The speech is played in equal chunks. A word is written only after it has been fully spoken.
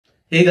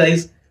Hey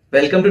guys,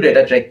 welcome to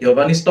DataTrek, your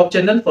one-stop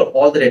channel for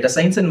all the data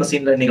science and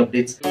machine learning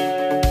updates.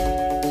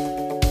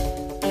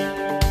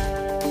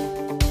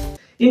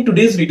 In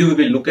today's video, we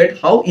will look at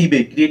how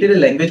eBay created a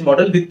language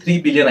model with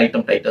 3 billion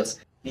item titles.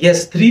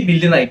 Yes, 3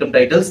 billion item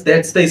titles,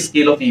 that's the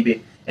scale of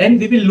eBay. And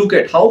we will look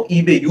at how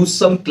eBay used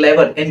some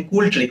clever and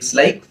cool tricks,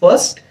 like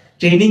first,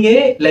 training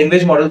a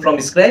language model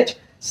from scratch.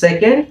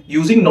 Second,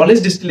 using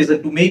knowledge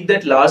distillation to make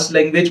that large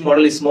language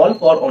model small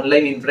for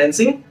online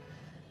inferencing.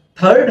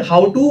 Third,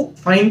 how to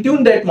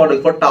fine-tune that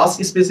model for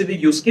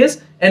task-specific use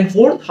case. And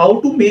fourth, how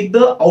to make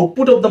the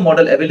output of the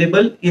model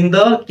available in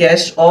the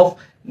cache of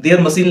their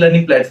machine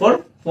learning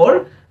platform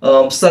for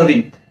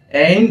serving.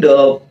 And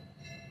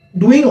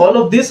doing all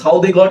of this, how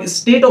they got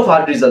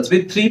state-of-art results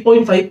with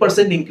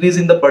 3.5% increase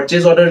in the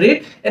purchase order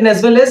rate and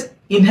as well as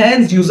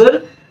enhanced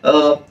user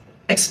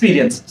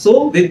experience.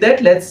 So with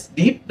that, let's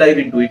deep dive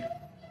into it.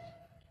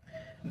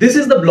 This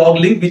is the blog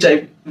link which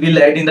I will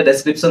add in the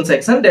description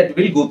section that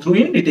we'll go through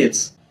in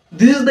details.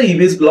 This is the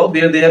eBay's blog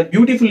where they have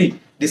beautifully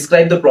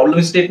described the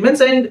problem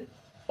statements and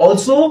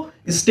also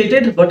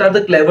stated what are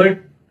the clever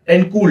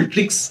and cool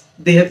tricks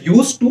they have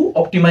used to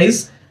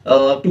optimize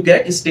to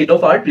get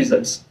state-of-art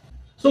results.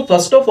 So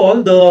first of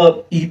all,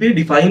 the eBay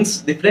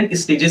defines different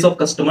stages of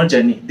customer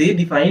journey. They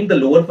define the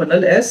lower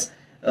funnel as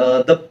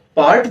the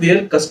part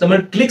where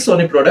customer clicks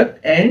on a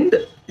product and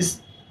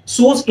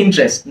shows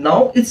interest.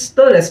 Now it's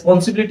the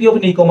responsibility of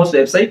an e-commerce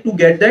website to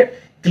get that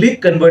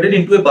click converted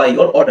into a buy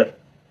or order.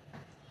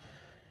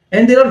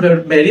 And there are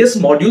various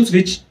modules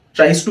which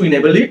tries to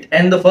enable it,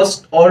 and the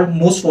first or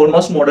most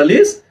foremost model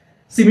is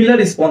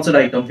similar sponsored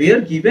item,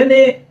 where given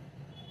a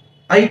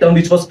item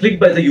which was clicked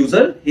by the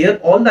user, here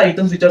all the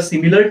items which are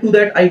similar to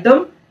that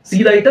item,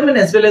 seed item, and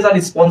as well as our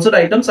sponsored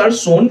items are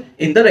shown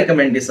in the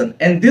recommendation,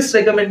 and this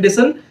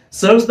recommendation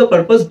serves the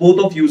purpose both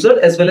of user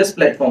as well as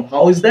platform.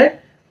 How is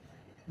that?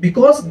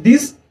 Because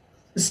these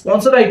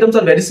sponsored items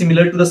are very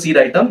similar to the seed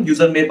item,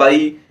 user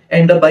may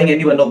end up buying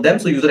any one of them,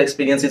 so user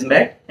experience is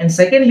met. And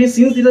secondly,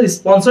 since these are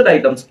sponsored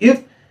items,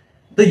 if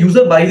the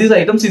user buys these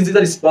items, since these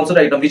are sponsored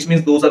items, which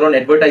means those are on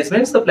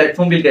advertisements, the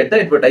platform will get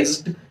the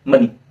advertised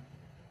money.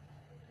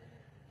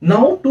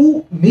 Now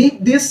to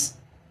make this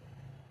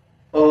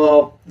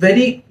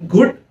very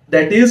good,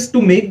 that is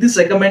to make these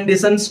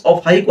recommendations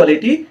of high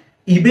quality,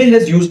 eBay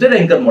has used a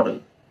ranker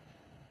model.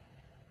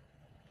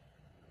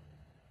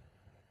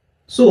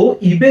 So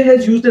eBay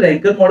has used a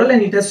ranker model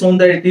and it has shown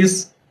that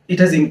it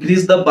has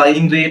increased the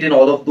buying rate and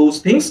all of those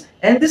things.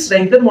 And this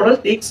ranker model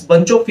takes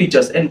bunch of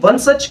features, and one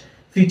such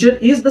feature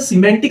is the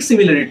semantic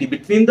similarity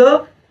between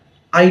the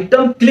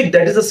item click,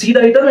 that is the seed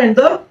item, and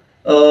the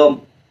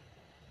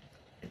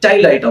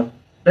child item,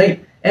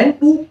 right? And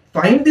to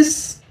find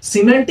this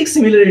semantic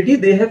similarity,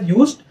 they have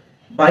used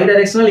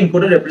bidirectional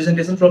encoder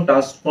representation from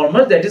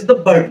transformers, that is the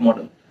BERT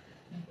model.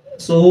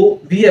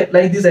 So we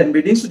apply these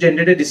embeddings to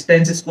generate a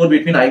distance score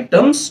between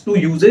items to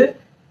use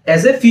it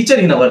as a feature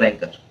in our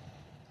ranker.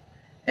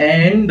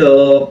 And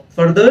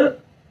further,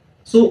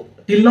 so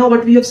till now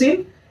what we have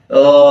seen,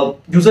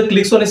 user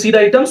clicks on a seed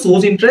item,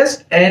 shows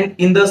interest, and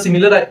in the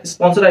similar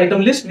sponsored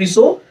item list we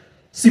show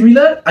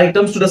similar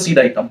items to the seed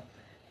item.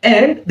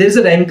 And there is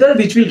a ranker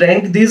which will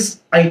rank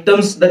these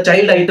items, the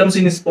child items,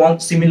 in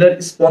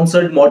similar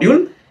sponsored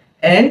module,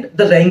 and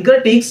the ranker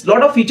takes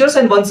lot of features,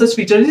 and one such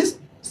feature is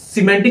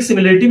semantic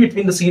similarity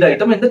between the seed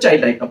item and the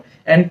child item.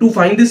 And to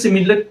find this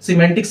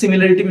semantic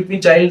similarity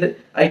between child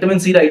item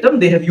and seed item,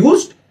 they have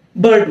used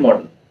BERT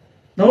model.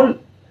 Now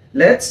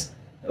let's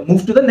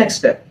move to the next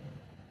step.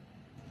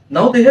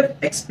 Now they have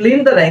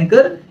explained the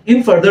ranker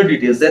in further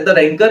details, that the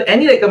ranker,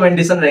 any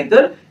recommendation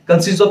ranker,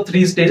 consists of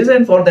 3 stages,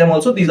 and for them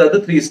also these are the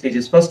 3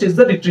 stages. First is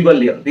the retrieval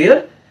layer,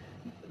 where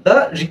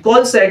the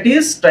recall set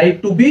is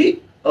tried to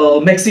be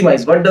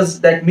maximized. What does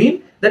that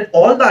mean? That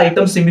all the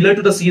items similar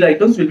to the seed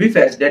items will be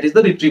fetched, that is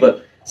the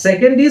retrieval.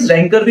 Second is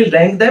ranker will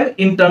rank them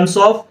in terms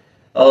of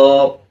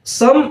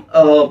some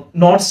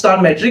North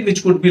Star metric,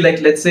 which could be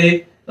like, let's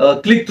say,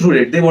 click-through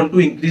rate. They want to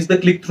increase the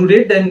click-through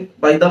rate then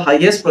by the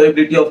highest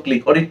probability of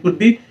click, or it could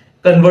be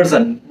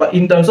conversion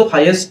in terms of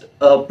highest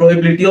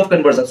probability of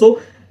conversion.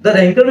 So the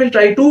ranker will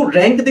try to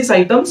rank these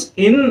items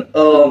in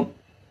the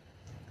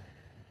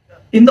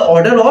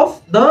order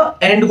of the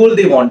end goal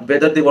they want,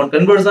 whether they want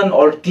conversion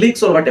or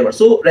clicks or whatever.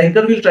 So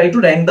ranker will try to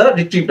rank the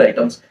retrieved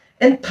items.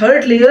 And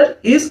third layer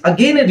is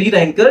again a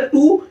re-ranker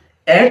to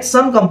add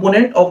some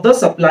component of the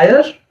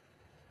supplier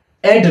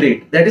add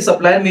rate, that is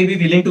supplier may be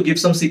willing to give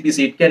some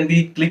CPC. It can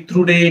be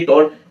click-through rate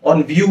or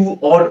on view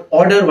or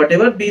order,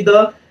 whatever be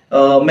the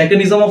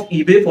mechanism of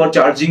eBay for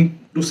charging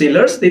to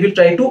sellers, they will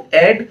try to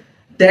add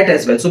that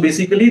as well. So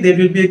basically there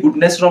will be a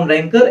goodness from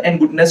ranker and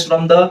goodness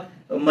from the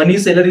money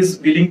seller is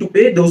willing to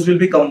pay. Those will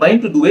be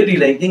combined to do a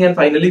re-ranking, and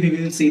finally we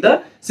will see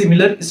the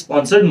similar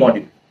sponsored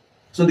module.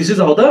 So this is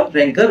how the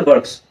ranker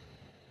works.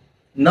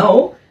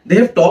 Now they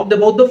have talked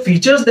about the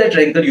features that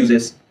ranker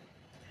uses.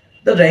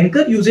 The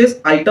ranker uses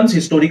items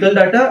historical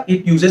data,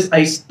 it uses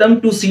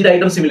item to seed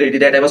item similarity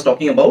that I was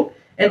talking about,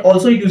 and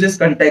also it uses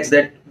context,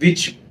 that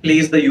which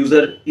place the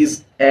user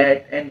is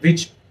at and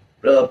which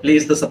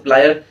place the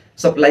supplier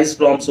supplies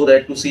from, so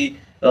that to see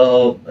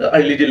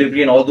early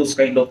delivery and all those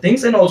kind of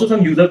things, and also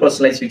some user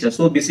personalized features.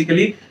 So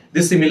basically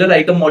this similar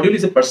item module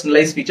is a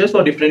personalized features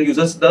for different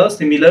users. The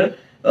similar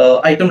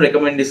item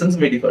recommendations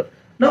may differ.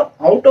 Now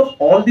out of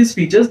all these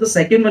features, the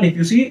second one, if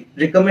you see,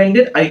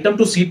 recommended item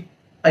to seed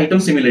item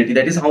similarity,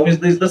 that is how is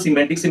this the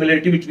semantic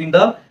similarity between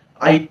the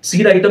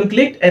seed item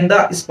clicked and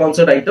the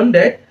sponsored item,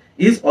 that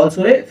is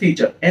also a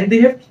feature. And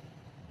they have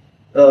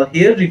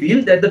here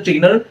revealed that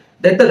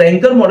the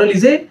ranker model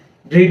is a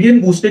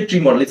gradient boosted tree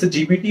model. It's a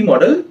GPT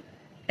model,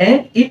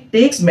 and it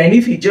takes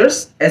many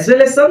features as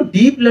well as some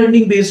deep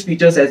learning based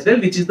features as well,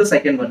 which is the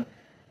second one.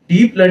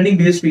 Deep learning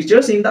based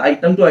features in the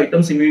item to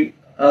item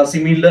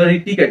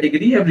similarity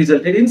category have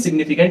resulted in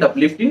significant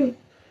uplift in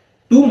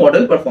to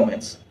model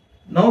performance.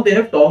 Now they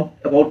have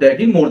talked about that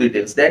in more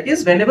details. That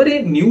is, whenever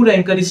a new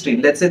ranker is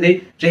trained, let's say they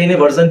train a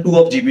version 2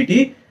 of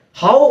GPT,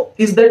 how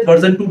is that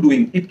version 2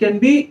 doing? It can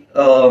be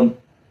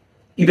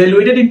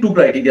evaluated in two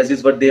criteria,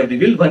 is what they have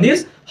revealed. One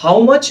is how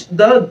much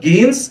the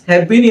gains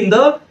have been in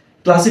the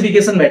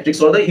classification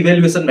matrix or the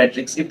evaluation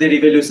matrix. If their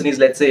evaluation is,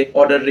 let's say,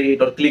 order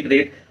rate or click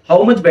rate,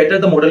 how much better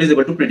the model is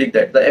able to predict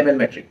that, the ML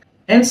metric.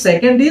 And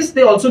second is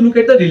they also look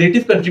at the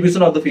relative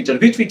contribution of the feature.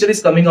 Which feature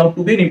is coming out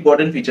to be an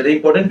important feature? The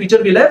important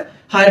feature will have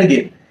higher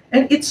gain.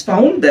 And it's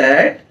found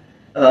that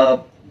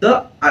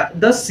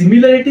the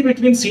similarity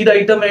between seed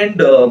item and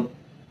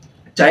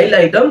child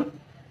item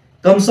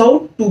comes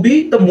out to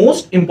be the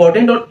most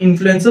important or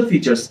influencer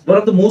features. One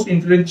of the most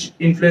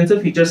influencer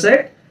feature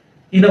set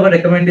in our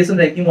recommendation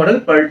ranking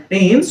model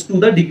pertains to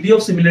the degree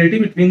of similarity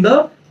between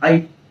the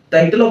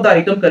title of the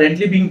item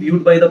currently being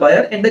viewed by the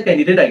buyer and the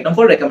candidate item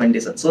for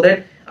recommendation. So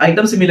that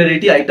item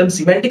similarity, item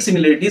semantic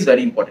similarity is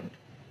very important.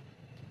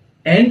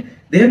 And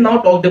they have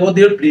now talked about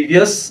their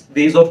previous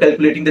ways of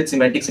calculating that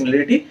semantic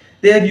similarity.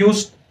 They have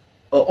used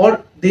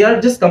or they are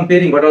just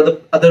comparing what are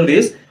the other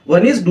ways.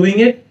 One is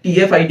doing a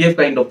TF-IDF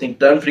kind of thing,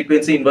 turn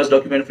frequency, inverse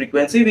document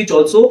frequency, which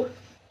also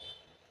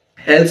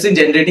helps in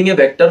generating a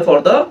vector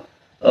for the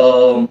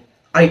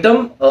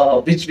item,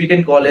 which we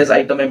can call as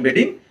item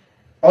embedding.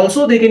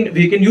 Also, we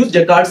can use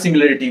Jacquard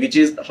similarity, which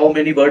is how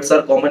many words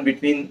are common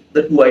between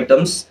the two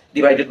items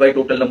divided by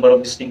total number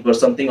of distinct words,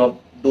 something of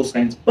those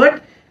kinds.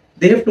 But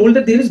they have told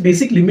that there is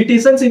basic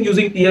limitations in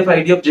using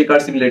TF-IDF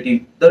Jacquard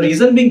similarity. The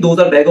reason being those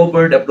are bag of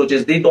word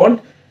approaches. They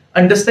don't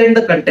understand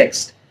the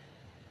context.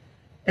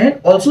 And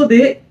also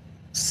they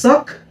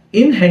suck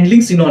in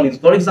handling synonyms.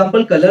 For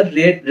example, color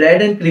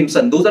red and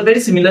crimson. Those are very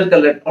similar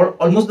color or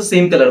almost the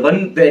same color.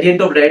 One variant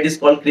of red is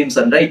called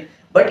crimson, right?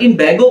 But in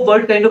bag of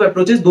word kind of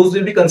approaches, those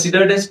will be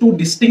considered as two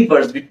distinct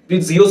words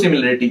with zero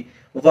similarity.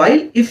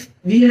 While if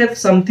we have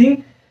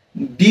something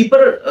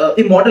deeper,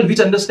 a model which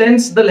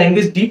understands the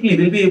language deeply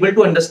will be able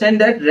to understand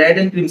that red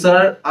and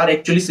crimson are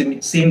actually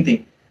same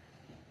thing.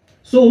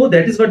 So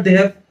that is what they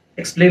have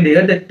explained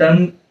here, that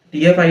term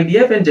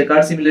TF-IDF and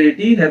Jacquard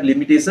similarity have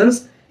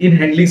limitations in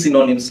handling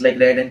synonyms like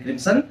red and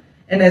crimson,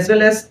 and as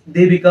well as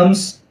they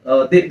becomes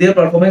their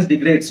performance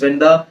degrades when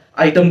the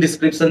item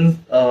description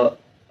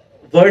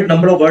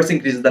number of words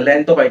increases, the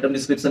length of item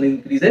description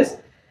increases,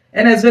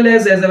 and as well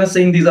as I was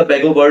saying, these are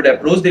bag of word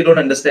approach. They don't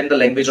understand the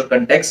language or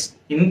context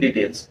in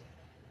details.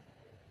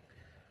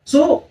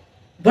 So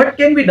what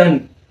can be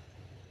done?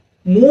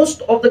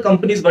 Most of the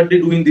companies, what they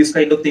do in these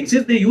kind of things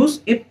is they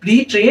use a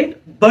pre-trained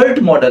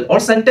BERT model or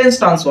sentence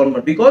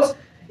transformer, because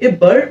a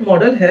BERT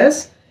model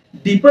has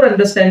deeper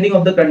understanding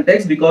of the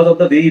context because of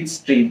the way it's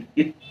trained.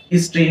 It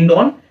is trained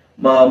on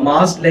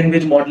masked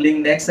language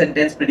modeling, next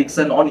sentence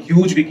prediction, on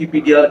huge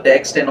Wikipedia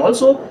text, and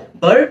also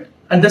BERT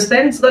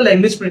understands the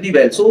language pretty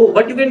well. So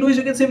what you can do is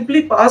you can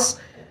simply pass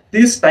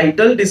this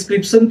title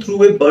description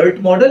through a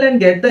BERT model and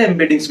get the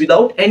embeddings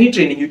without any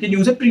training. You can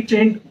use a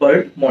pre-trained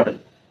BERT model.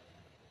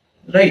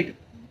 Right,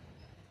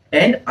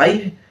 and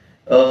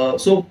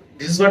so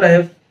this is what I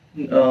have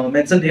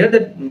mentioned here,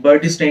 that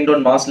BERT is trained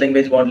on masked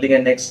language modeling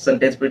and next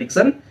sentence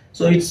prediction.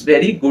 So it's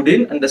very good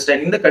in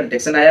understanding the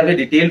context, and I have a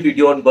detailed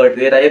video on BERT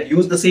where I have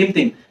used the same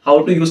thing,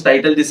 how to use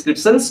title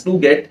descriptions to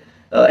get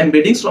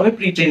embeddings from a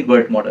pre-trained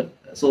BERT model.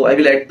 So I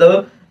will add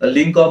the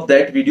link of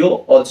that video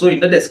also in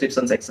the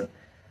description section.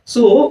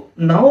 So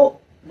now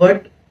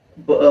what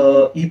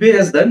eBay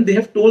has done, they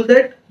have told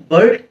that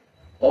BERT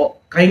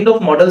kind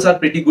of models are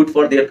pretty good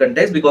for their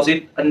context because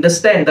it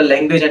understands the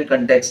language and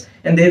context,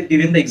 and they have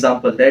given the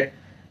example that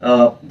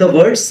the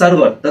word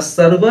server, the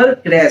server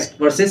crashed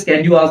versus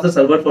can you ask the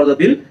server for the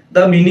bill,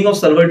 the meaning of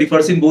server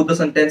differs in both the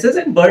sentences,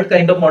 and BERT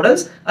kind of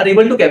models are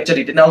able to capture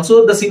it. And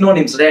also the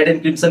synonyms, red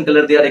and crimson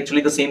color, they are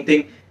actually the same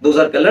thing, those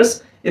are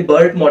colors. A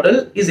BERT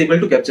model is able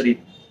to capture it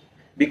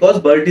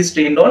because BERT is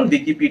trained on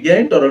Wikipedia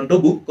and Toronto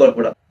Book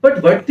Corpora.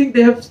 But one thing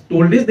they have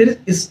told is there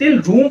is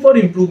still room for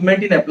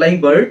improvement in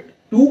applying BERT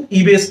to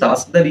eBay's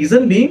task. The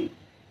reason being,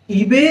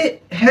 eBay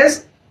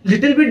has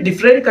little bit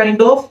different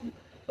kind of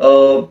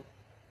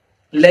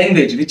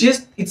language, which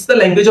is it's the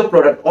language of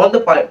product. All the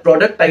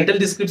product title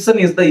description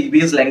is the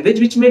eBay's language,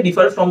 which may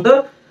differ from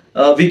the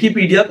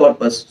Wikipedia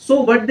corpus.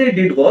 So what they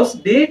did was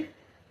they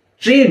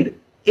trained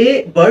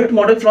a BERT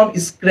model from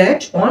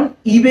scratch on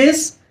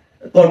eBay's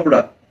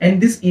corpora, And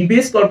this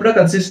eBay's corpora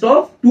consists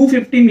of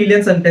 250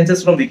 million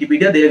sentences from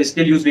Wikipedia. They have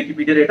still used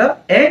Wikipedia data,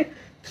 and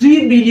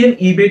 3 billion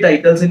eBay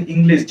titles in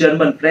English,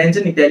 German, French,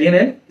 and Italian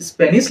and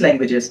Spanish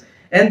languages.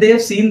 And they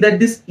have seen that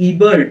this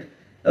eBird,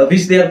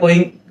 which they are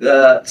going,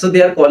 so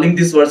they are calling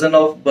this version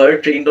of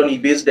Bird trained on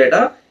eBay's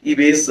data,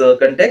 eBay's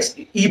context,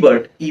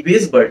 eBird,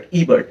 eBay's Bird,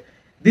 eBird.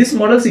 This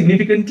model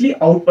significantly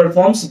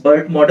outperforms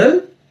Bird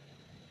model,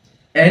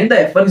 and the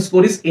F1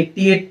 score is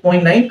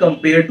 88.9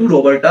 compared to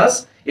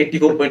Roberta's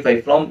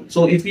 84.5.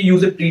 So if we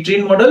use a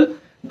pre-trained model,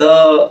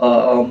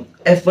 the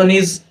F1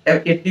 is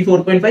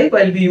 84.5,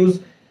 while we use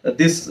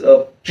this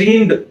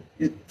trained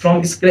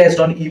from scratch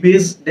on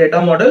eBay's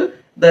data model,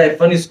 the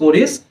F1 score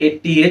is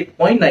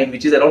 88.9,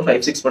 which is around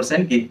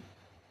 5-6% gain.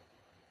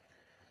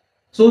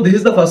 So this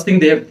is the first thing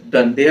they have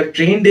done. They have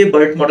trained a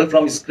BERT model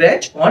from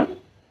scratch on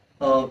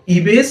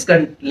eBay's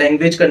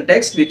language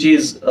context, which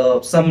is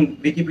some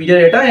Wikipedia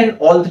data and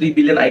all 3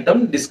 billion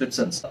item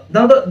descriptions.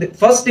 Now the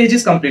first stage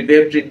is complete.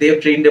 They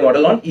have trained a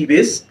model on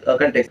eBay's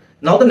context.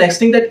 Now the next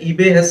thing that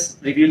eBay has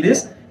revealed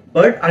is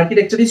BERT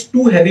architecture is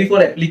too heavy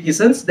for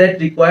applications that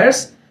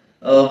requires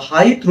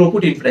high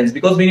throughput inference,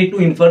 because we need to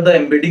infer the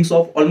embeddings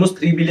of almost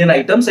 3 billion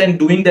items, and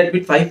doing that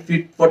with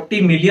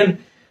 40 million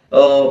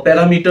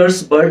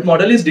parameters BERT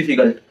model is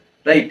difficult,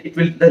 right?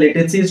 The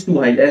latency is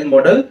too high, and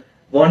model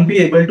won't be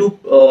able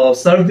to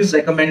serve these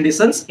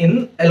recommendations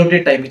in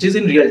allotted time, which is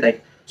in real time.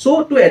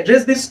 So to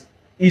address these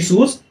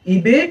issues,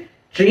 eBay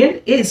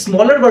trained a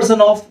smaller version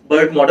of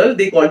BERT model.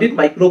 They called it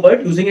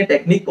micro-BERT using a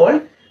technique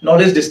called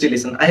knowledge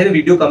distillation. I have a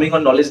video coming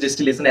on knowledge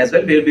distillation as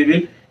well, where we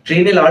will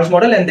train a large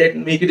model and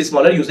then make it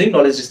smaller using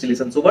knowledge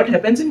distillation. So what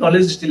happens in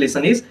knowledge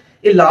distillation is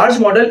a large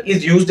model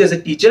is used as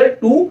a teacher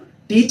to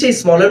teach a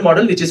smaller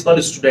model, which is called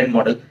a student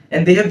model,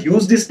 and they have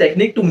used this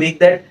technique to make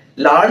that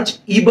large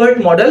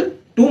eBERT model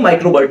to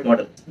micro-BERT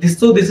model.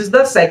 This is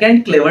the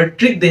second clever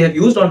trick they have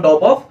used on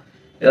top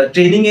of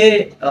training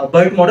a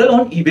BERT model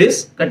on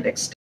eBay's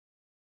context.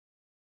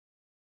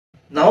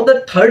 Now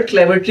the third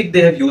clever trick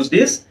they have used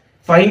is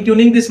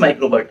fine-tuning this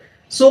micro-BERT.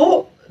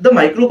 So the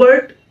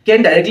micro-BERT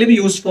can directly be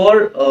used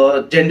for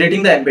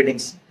generating the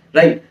embeddings,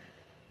 right?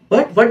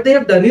 But what they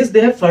have done is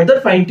they have further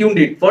fine-tuned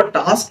it for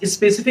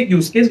task-specific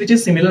use case, which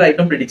is similar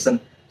item prediction.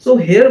 So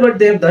here what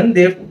they have done,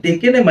 they have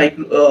taken a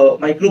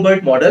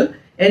micro-BERT model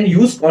and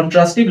used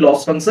contrastive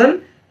loss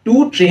function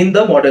to train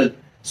the model.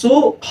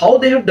 So how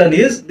they have done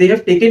is they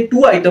have taken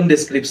 2 item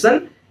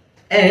description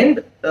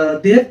and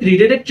they have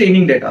created a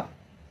training data.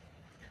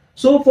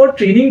 So for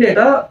training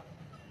data,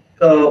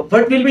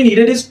 what will be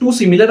needed is 2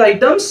 similar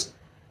items,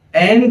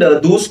 and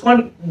those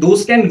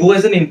can go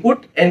as an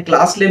input, and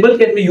class label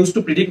can be used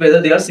to predict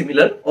whether they are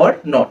similar or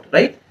not,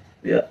 right?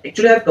 Yeah,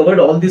 actually I have covered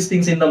all these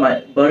things in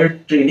the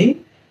BERT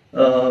training.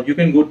 You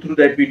can go through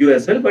that video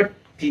as well, but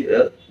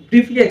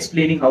briefly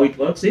explaining how it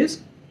works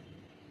is,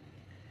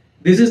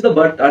 this is the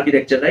BERT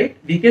architecture, right?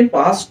 We can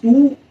pass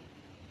 2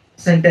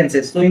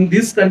 sentences. So in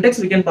this context,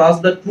 we can pass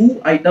the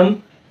 2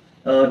 item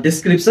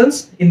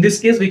descriptions. In this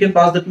case, we can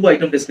pass the 2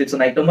 item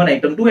description, item 1,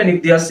 item 2, and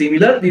if they are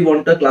similar, we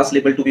want the class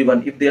label to be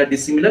 1. If they are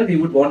dissimilar, we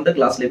would want the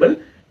class label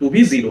to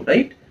be 0,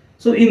 right?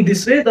 So in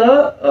this way,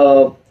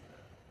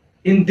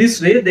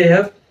 they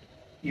have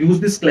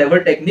used this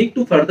clever technique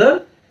to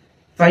further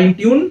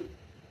fine-tune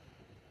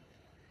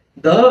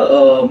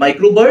the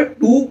micro-BERT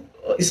to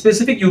a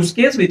specific use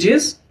case, which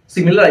is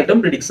similar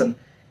item prediction.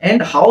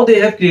 And how they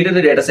have created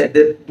a data set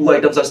that 2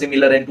 items are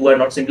similar and 2 are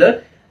not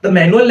similar. The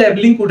manual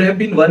labeling could have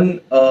been one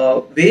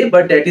way,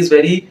 but that is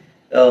very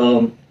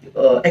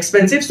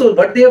expensive. So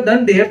what they have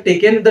done, they have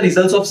taken the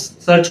results of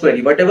search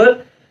query.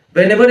 Whenever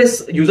a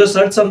user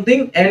search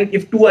something, and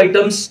if 2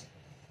 items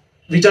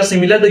which are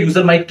similar, the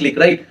user might click,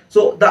 right?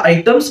 So the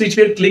items which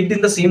were clicked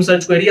in the same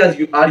search query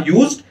are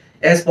used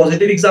as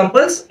positive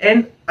examples,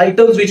 and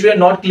items which were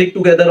not clicked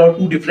together or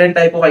 2 different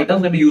type of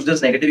items may be used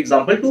as negative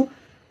example to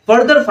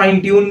further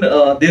fine-tune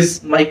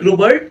this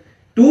micro-BERT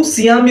to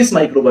Siamese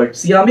micro-BERT.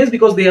 Siamese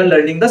because they are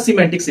learning the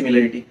semantic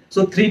similarity.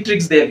 So 3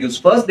 tricks they have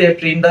used. First, they have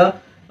trained the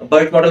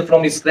BERT model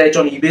from scratch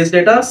on eBay's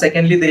data.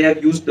 Secondly, they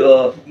have used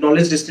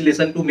knowledge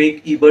distillation to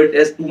make eBERT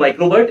as 2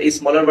 micro-BERT, a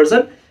smaller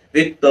version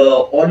with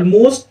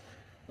almost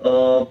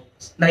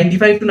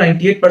 95 to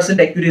 98%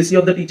 accuracy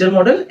of the teacher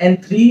model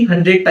and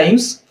 300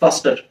 times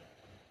faster.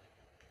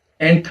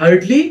 And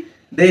thirdly,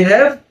 they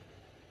have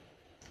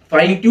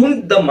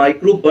fine-tuned the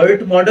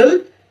micro-BERT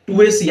model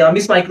to a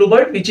Siamese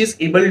micro-BERT, which is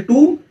able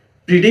to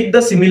predict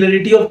the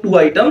similarity of 2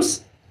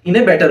 items in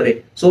a better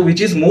way. So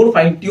which is more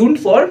fine-tuned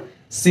for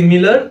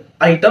similar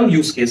item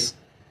use case.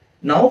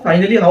 Now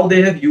finally, how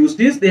they have used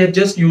this, they have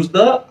just used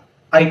the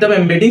item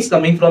embeddings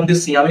coming from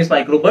this Siamese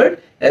micro-BERT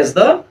as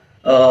the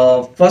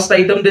first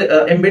item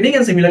embedding,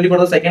 and similarly for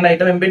the second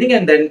item embedding,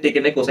 and then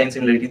taken a cosine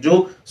similarity.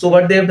 So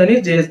what they have done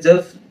is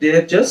they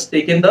have just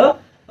taken the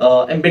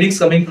embeddings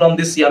coming from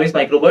this Siamese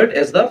micro-BERT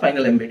as the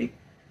final embedding.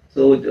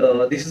 So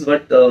this is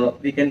what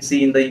we can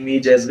see in the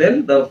image as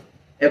well.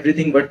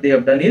 Everything what they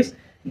have done is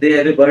they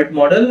have a BERT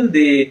model.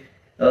 They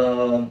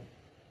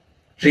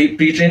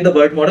pre-trained the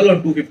BERT model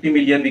on 250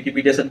 million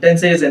Wikipedia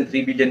sentences and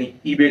 3 billion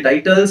eBay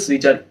titles,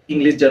 which are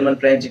English, German,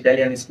 French,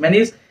 Italian,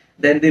 Spanish.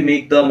 Then they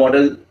make the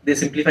model, they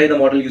simplify the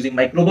model using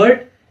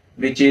microBERT,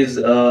 which is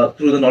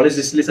through the knowledge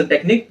distillation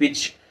technique,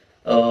 which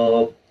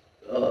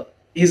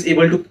is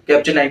able to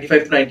capture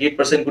 95 to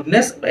 98%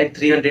 goodness and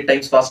 300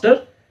 times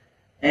faster.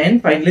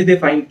 And finally, they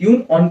fine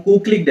tune on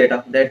co-click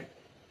data, that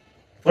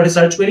for a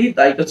search query,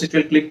 the items which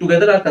will click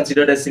together are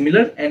considered as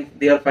similar, and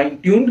they are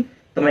fine tuned.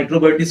 The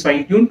microBERT is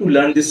fine tuned to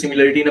learn this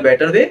similarity in a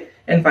better way.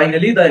 And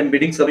finally, the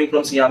embeddings coming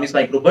from Siamese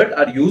microBERT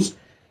are used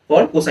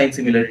for cosine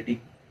similarity.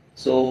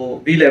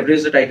 So we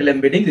leverage the title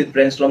embeddings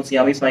inference from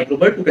Siamese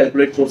microBERT to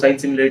calculate cosine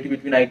similarity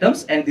between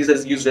items, and this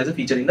is used as a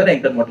feature in the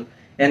ranker model.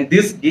 And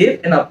this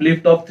gave an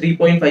uplift of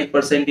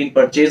 3.5% in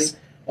purchase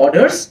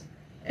orders.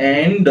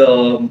 And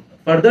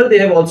further, they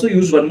have also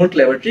used one more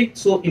clever trick.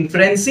 So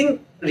inferencing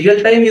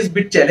real time is a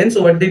bit challenge.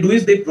 So what they do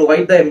is they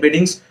provide the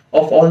embeddings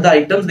of all the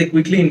items, they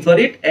quickly infer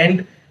it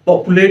and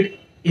populate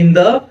in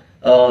the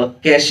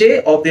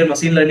cache of their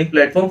machine learning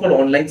platform for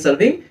online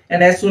serving.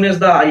 And as soon as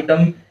the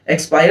item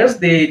expires,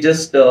 they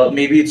just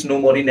maybe it's no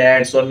more in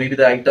ads, or maybe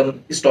the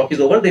item stock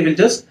is over, they will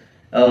just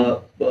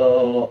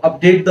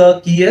update the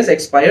key as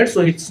expired,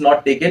 so it's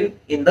not taken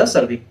in the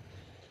survey.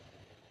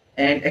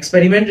 And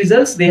experiment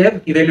results, they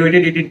have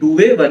evaluated it in two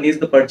ways. One is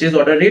the purchase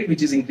order rate,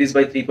 which is increased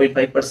by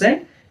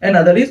 3.5%, and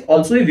other is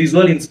also a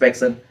visual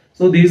inspection.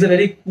 So this is a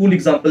very cool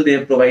example they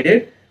have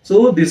provided.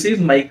 So this is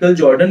Michael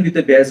Jordan with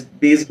a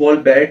baseball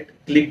bat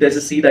clicked as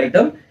a seed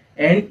item,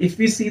 and if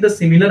we see the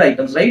similar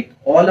items, right,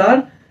 all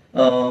are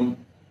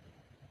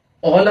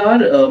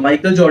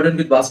Michael Jordan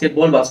with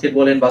basketball, and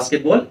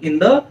basketball in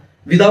the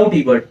without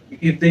eBERT.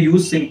 If they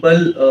use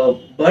simple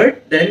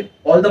BERT, then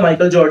all the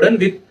Michael Jordan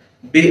with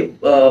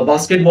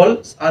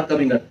basketballs are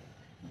coming up.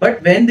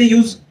 But when they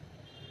use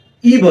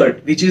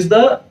eBERT, which is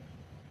the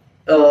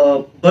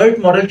BERT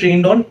model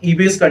trained on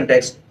eBay's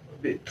context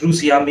through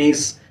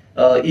Siamese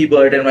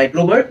eBERT and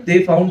microBERT,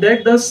 they found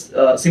that the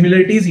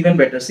similarity is even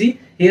better. See,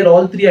 here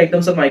all three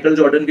items are Michael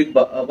Jordan with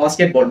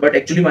basketball, but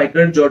actually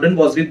Michael Jordan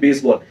was with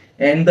baseball,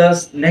 and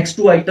the next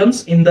two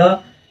items in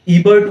the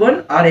eBERT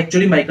one are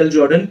actually Michael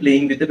Jordan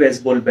playing with a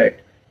baseball bat.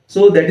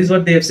 So that is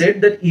what they have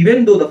said, that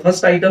even though the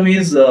first item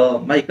is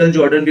Michael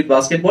Jordan with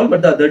basketball,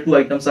 but the other two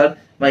items are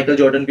Michael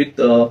Jordan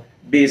with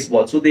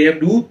baseball. So they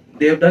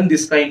have done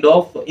this kind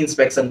of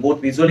inspection,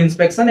 both visual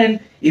inspection and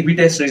A/B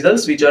test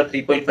results, which are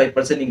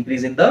 3.5%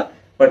 increase in the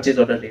purchase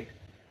order rate.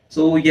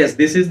 So yes,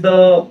 this is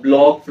the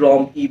blog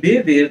from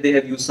eBay where they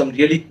have used some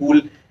really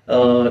cool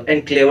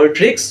and clever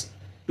tricks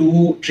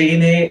to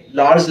train a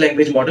large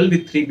language model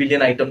with 3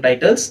 billion item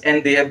titles,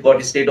 and they have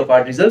got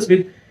state-of-art results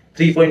with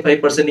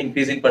 3.5%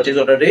 increase in purchase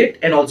order rate,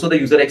 and also the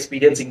user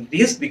experience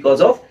increased because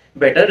of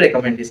better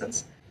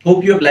recommendations.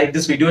 Hope you have liked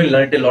this video and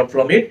learned a lot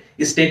from it.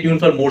 Stay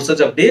tuned for more such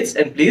updates,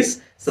 and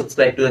please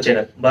subscribe to the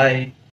channel. Bye.